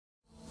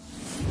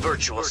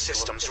Virtual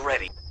systems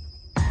ready.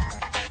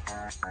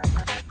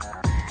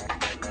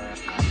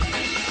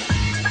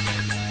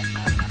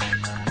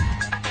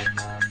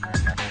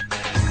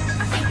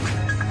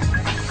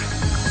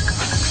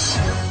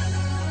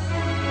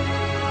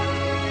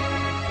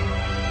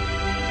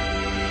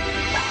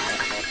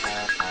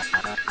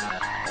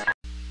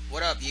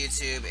 What up,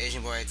 YouTube?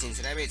 asianboi18.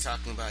 Today we're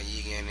talking about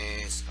Yu-Gi-Oh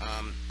news.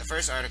 The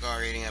first article I'm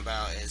reading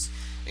about is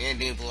they're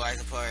gonna do Blue Eyes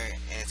Apart,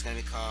 and it's gonna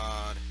be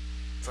called,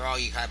 for all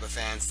you Kaiba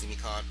fans, it's gonna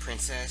be called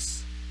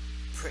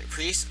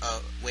Priest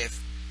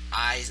with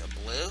Eyes of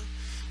Blue.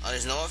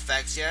 There's no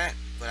effects yet,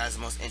 but that's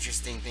the most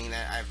interesting thing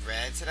that I've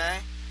read today.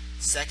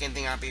 Second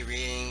thing I'll be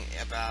reading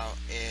about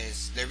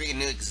is they're reading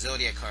new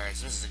exodia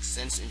cards. This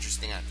is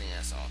interesting. I think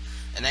that's all.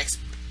 The next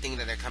thing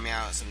that they're coming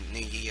out is some new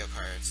Yu-Gi-Oh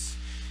cards.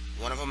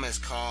 One of them is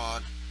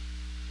called,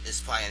 it's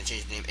probably gonna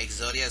change the name,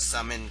 Exodia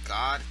Summon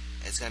God.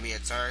 It's gonna be a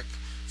dark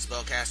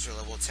spellcaster,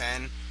 level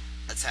 10,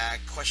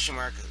 attack, question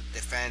mark,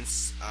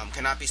 defense,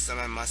 cannot be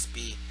summoned, must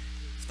be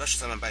special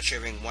summoned by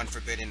triggering one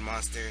forbidden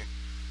monster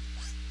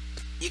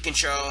you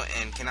control,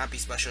 and cannot be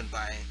specialed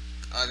by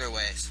other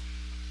ways.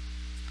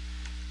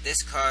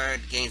 This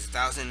card gains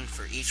 1,000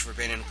 for each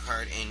forbidden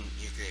card in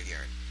your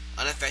graveyard.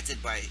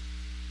 Unaffected by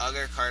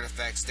other card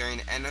effects during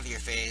the end of your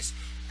phase,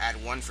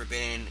 add one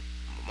forbidden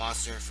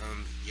monster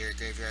from your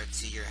graveyard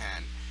to your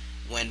hand.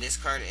 When this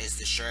card is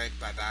destroyed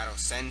by battle,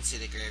 send to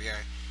the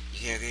graveyard. You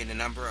can reveal the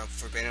number of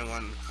forbidden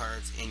one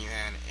cards in your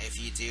hand.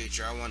 If you do,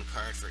 draw one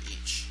card for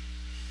each.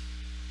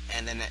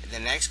 And then the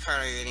next card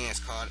I'm reading is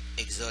called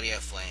Exodia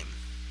Flame.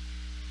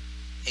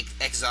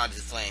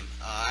 Exodia Flame.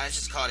 I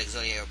just call it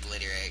Exodia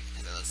Obliterate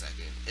because it looks that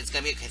good. It's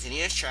gonna be a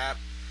continuous trap.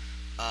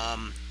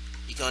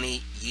 You can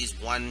only use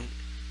one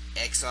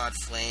Exod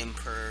Flame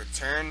per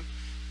turn,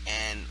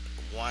 and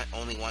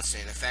only once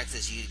turn. The effect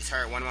is you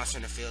target one monster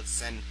in the field,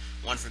 send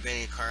one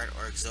forbidden card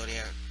or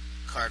Exodia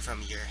card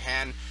from your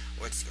hand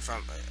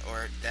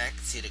or deck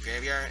to the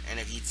graveyard, and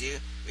if you do,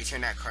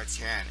 return that card to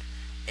your hand.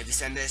 If you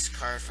send this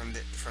card from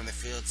the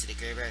field to the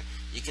graveyard,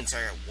 you can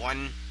target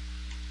one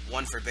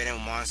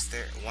forbidden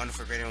monster or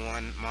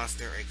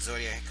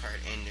Exodia card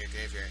in your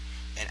graveyard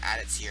and add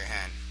it to your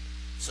hand.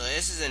 So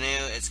this is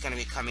it's going to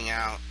be coming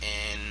out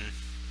in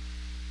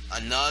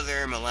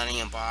another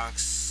Millennium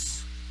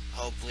box.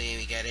 Hopefully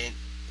we get it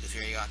if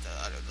we already got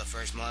the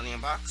first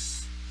Millennium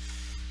box.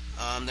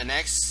 The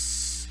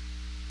next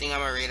thing I'm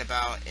gonna read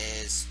about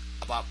is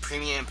about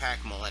Premium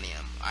Pack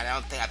Millennium. I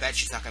bet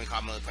you it's not gonna be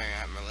called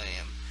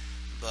Millennium,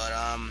 but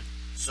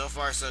so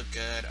far so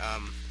good.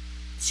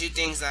 Two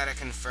things that are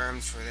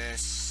confirmed for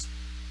this.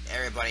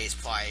 Everybody is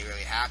probably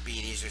really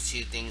happy. These are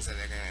two things that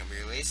they're gonna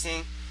be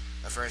releasing.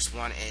 The first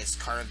one is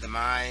Card of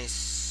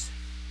Demise.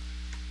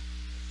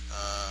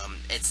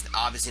 It's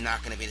obviously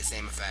not gonna be the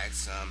same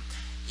effects.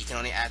 You can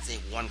only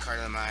activate one card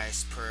of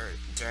Demise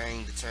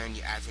during the turn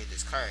you activate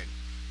this card.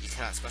 You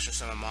cannot special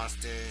summon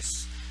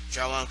monsters.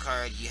 Draw one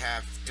card. You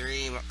have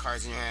 3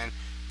 cards in your hand,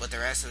 but the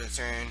rest of the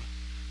turn,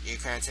 your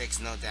card takes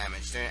no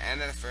damage. During the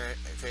end of the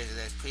phase of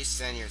this, please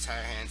send your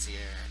entire hand to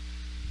your.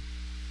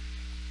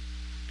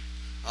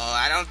 Oh,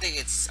 I don't think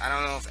it's. I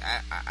don't know if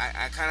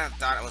I kind of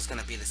thought it was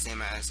gonna be the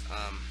same as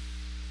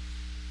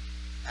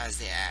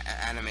the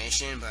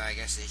animation, but I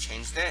guess they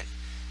changed it.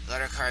 The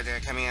other card that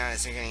are coming out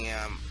is they're getting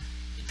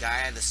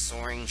Gaia the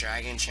Soaring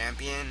Dragon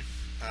Champion.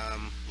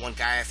 One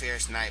Gaia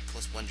Fierce Knight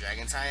plus 1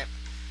 Dragon type.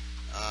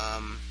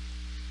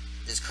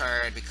 This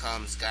card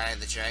becomes Gaia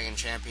the Dragon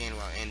Champion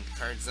while in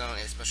card zone.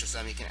 In a special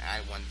summon, you can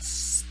add 1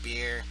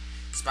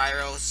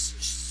 Spiral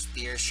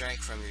Spear Strike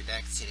from your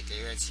deck to the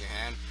graveyard to your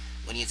hand.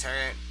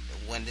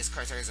 When this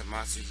card targets a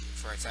monster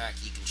for attack,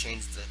 you can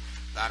change the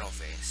battle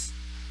phase.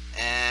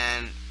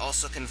 And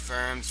also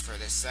confirmed for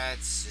this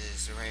sets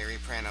is a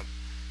reprint of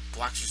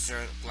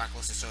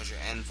Blacklisted Soldier,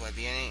 Envoy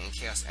Beginning, and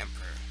Chaos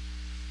Emperor.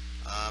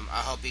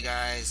 I hope you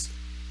guys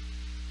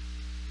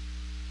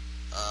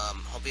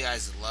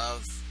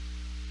love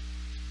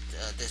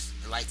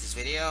like this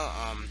video.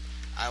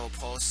 I will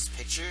post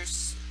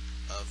pictures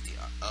of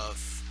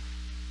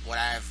what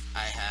I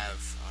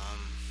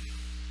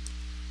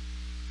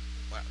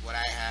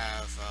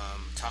have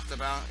talked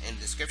about in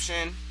the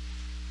description.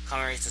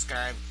 Comment, rate,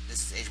 subscribe.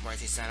 This is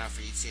asianboi18 signing out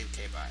for YouTube.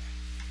 Okay, bye.